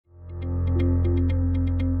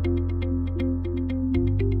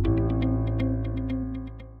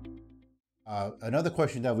Another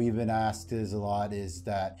question that we've been asked is a lot is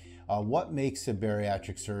that what makes a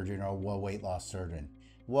bariatric surgeon or a weight loss surgeon?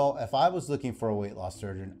 Well, if I was looking for a weight loss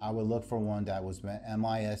surgeon, I would look for one that was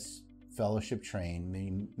MIS fellowship trained,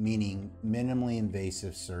 meaning minimally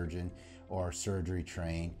invasive surgeon or surgery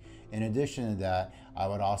trained. In addition to that, I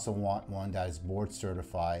would also want one that is board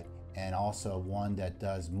certified and also one that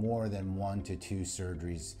does more than 1 to 2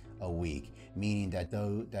 surgeries a week, meaning that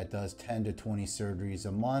does 10 to 20 surgeries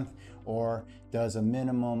a month or does a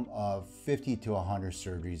minimum of 50 to 100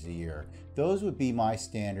 surgeries a year. Those would be my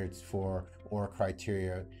standards for or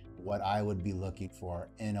criteria what I would be looking for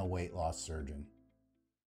in a weight loss surgeon.